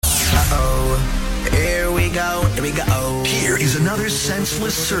Here we go. Here is another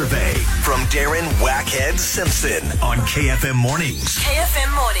senseless survey from Darren Wackhead Simpson on KFM Mornings.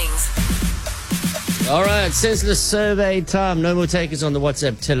 KFM Mornings. All right, senseless survey time. No more takers on the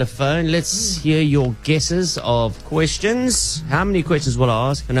WhatsApp telephone. Let's hear your guesses of questions. How many questions will I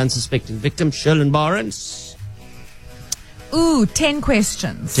ask an unsuspecting victim, Sherlyn Barnes? 10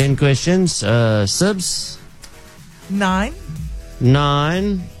 questions. 10 questions. Sibs? 9.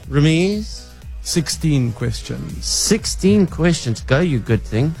 9. Ramiz? 16 questions. 16 questions. Go, you good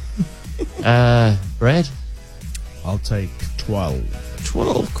thing. Brad? I'll take 12.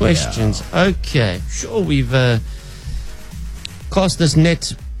 12 questions. Yeah. Okay. Sure, we've cast this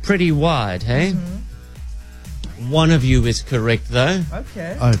net pretty wide, hey? Mm-hmm. One of you is correct, though.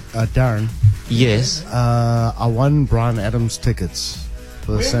 Okay. Darren. Yes. I won Brian Adams tickets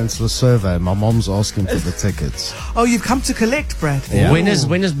for the Senseless Survey. My mom's asking for the tickets. Oh, you've come to collect, Brad. Yeah. When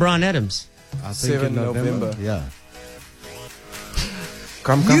is Brian Adams? I think 7 in November. Yeah.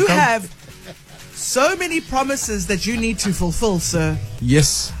 Come. You have so many promises that you need to fulfill, sir.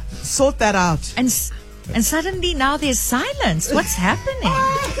 Yes. Sort that out. And suddenly now there's silence. What's happening?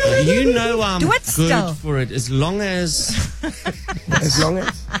 You know I'm Do it good still. for it as long as As long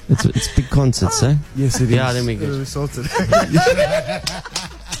as. it's big concerts, eh? Yes, it is. Yeah, then we go. Sorted.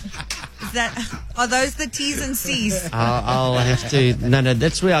 Are those the T's and C's? I'll have to. No,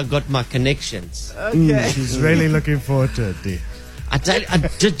 that's where I got my connections. Okay. She's really looking forward to it, dear. I tell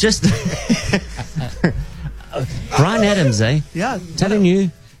you, just Brian Adams, eh? Yeah. Telling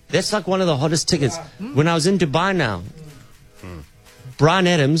you, that's like one of the hottest tickets. When I was in Dubai now, Brian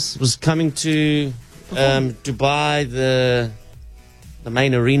Adams was coming to Dubai, the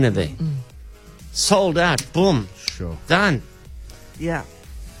main arena there. Sold out. Boom. Sure. Done. Yeah.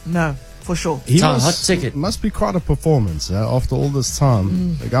 No, for sure. He It's a hot ticket. must be quite a performance, after all this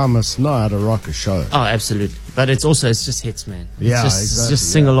time. The guy must know how to rock a show. Oh, absolutely. But it's just hits, man. Yeah, it's exactly,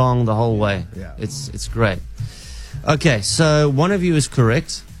 just sing along the whole way. Yeah. It's great. Okay, so one of you is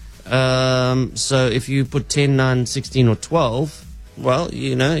correct. So if you put 10, 9, 16 or 12, well,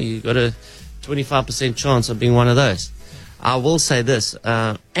 you got a 25% chance of being one of those. I will say this,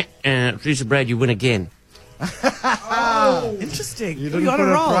 Producer Brad, you win again. Oh, interesting. You You're didn't on put a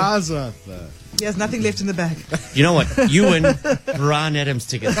a roll. prize up there. He has nothing left in the bag. You know what? You win Brian Adams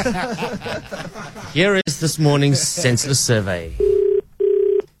tickets. Here is this morning's senseless survey.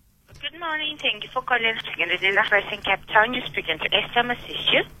 Good morning. Thank you for calling. This is Express in Cape Town. You're speaking to Esther. May I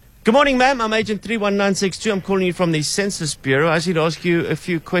assist you? Good morning, ma'am. I'm Agent 31962. I'm calling you from the Census Bureau. I need to ask you a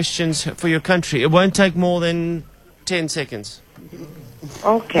few questions for your country. It won't take more than 10 seconds.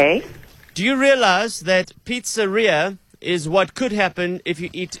 Okay. Do you realize that pizzeria is what could happen if you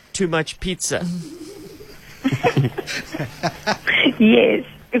eat too much pizza? Yes.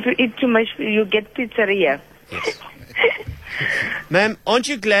 If you eat too much, you get pizzeria. Ma'am, aren't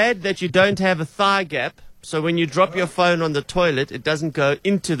you glad that you don't have a thigh gap? So when you drop your phone on the toilet, it doesn't go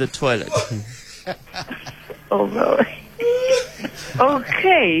into the toilet. Oh, no.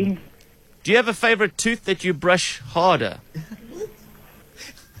 Okay. Do you have a favorite tooth that you brush harder?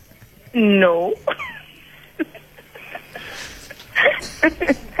 No.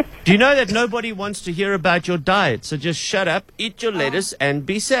 Do you know that nobody wants to hear about your diet? So just shut up, eat your lettuce, and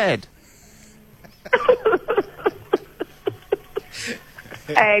be sad.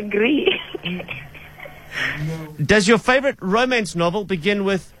 I agree. Does your favorite romance novel begin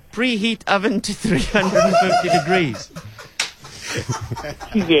with preheat oven to 350 degrees?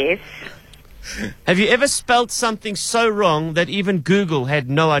 Yes. Have you ever spelt something so wrong that even Google had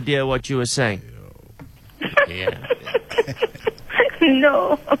no idea what you were saying? Yeah.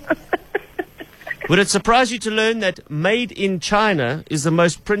 No. Would it surprise you to learn that made in China is the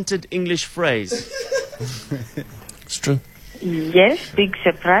most printed English phrase? It's true. Yes, big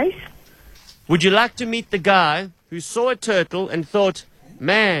surprise. Would you like to meet the guy who saw a turtle and thought,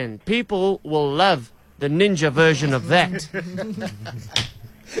 man, people will love the ninja version of that?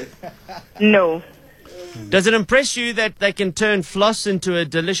 No. Does it impress you that they can turn floss into a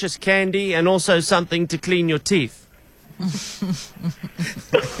delicious candy and also something to clean your teeth?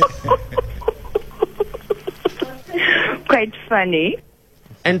 Quite funny.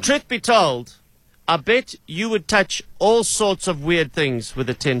 And truth be told, I bet you would touch all sorts of weird things with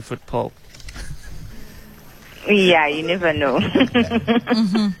a 10-foot pole. Yeah, you never know.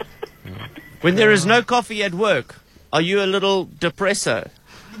 When there is no coffee at work, are you a little depresso?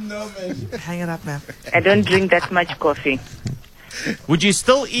 No, man. Hang it up, man. I don't drink that much coffee. Would you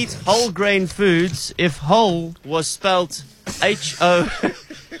still eat whole grain foods if whole was spelt H-O-L-E?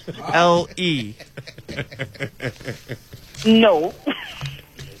 No.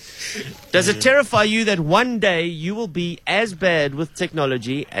 Does it terrify you that one day you will be as bad with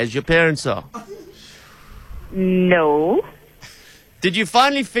technology as your parents are? No. Did you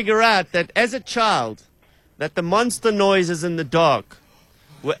finally figure out that as a child, that the monster noises in the dark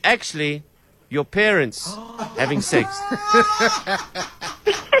were actually your parents having sex?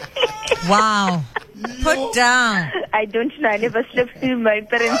 Wow. Put down. I don't know. I never slept in my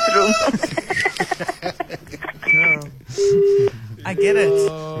parents' room. I get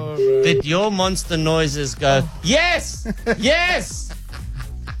it. Did your monster noises go, yes, yes,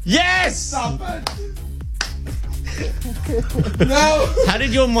 yes? No! How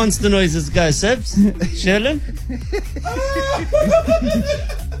did your monster noises go, Sibs? Sherlyn?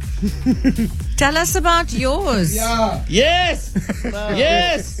 Tell us about yours. Yeah. Yes,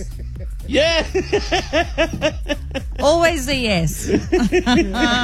 yes, yes. Always a yes.